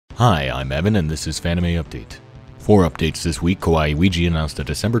Hi, I'm Evan and this is Fanime Update. 4 updates this week. Kawaii Ouija announced a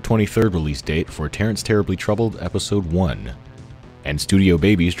December 23rd release date for Terrence Terribly Troubled Episode 1. And Studio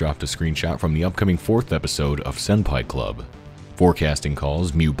Babies dropped a screenshot from the upcoming 4th episode of Senpai Club. Forecasting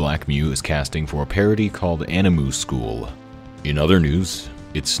calls Mew Black Mew is casting for a parody called Animu School. In other news,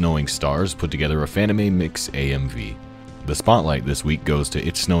 It's Snowing Stars put together a Fanime Mix AMV. The spotlight this week goes to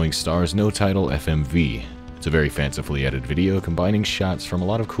It's Snowing Stars No Title FMV. It's a very fancifully edited video combining shots from a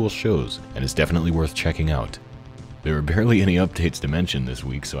lot of cool shows, and is definitely worth checking out. There are barely any updates to mention this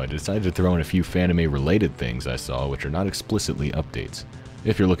week, so I decided to throw in a few Fanime related things I saw which are not explicitly updates.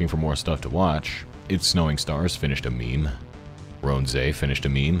 If you're looking for more stuff to watch, It's Snowing Stars finished a meme. Ronze finished a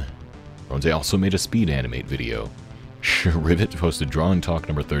meme. Ronze also made a speed animate video. Rivet posted Drawing Talk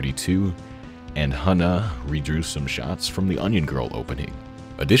number 32, and Hana redrew some shots from the Onion Girl opening.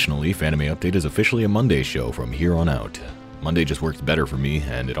 Additionally, Fanime Update is officially a Monday show from here on out. Monday just works better for me,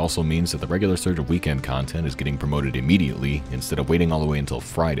 and it also means that the regular surge of weekend content is getting promoted immediately instead of waiting all the way until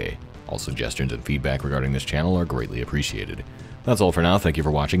Friday. All suggestions and feedback regarding this channel are greatly appreciated. That's all for now. Thank you for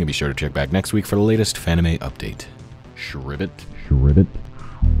watching, and be sure to check back next week for the latest Fanime Update. Shrivet.